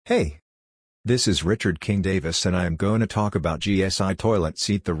Hey, this is Richard King Davis and I am going to talk about GSI toilet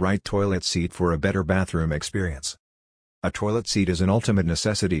seat, the right toilet seat for a better bathroom experience. A toilet seat is an ultimate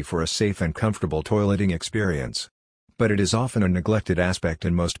necessity for a safe and comfortable toileting experience. But it is often a neglected aspect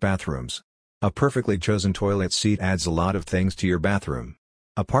in most bathrooms. A perfectly chosen toilet seat adds a lot of things to your bathroom.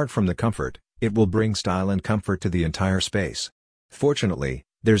 Apart from the comfort, it will bring style and comfort to the entire space. Fortunately,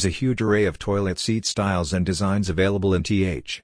 there's a huge array of toilet seat styles and designs available in th.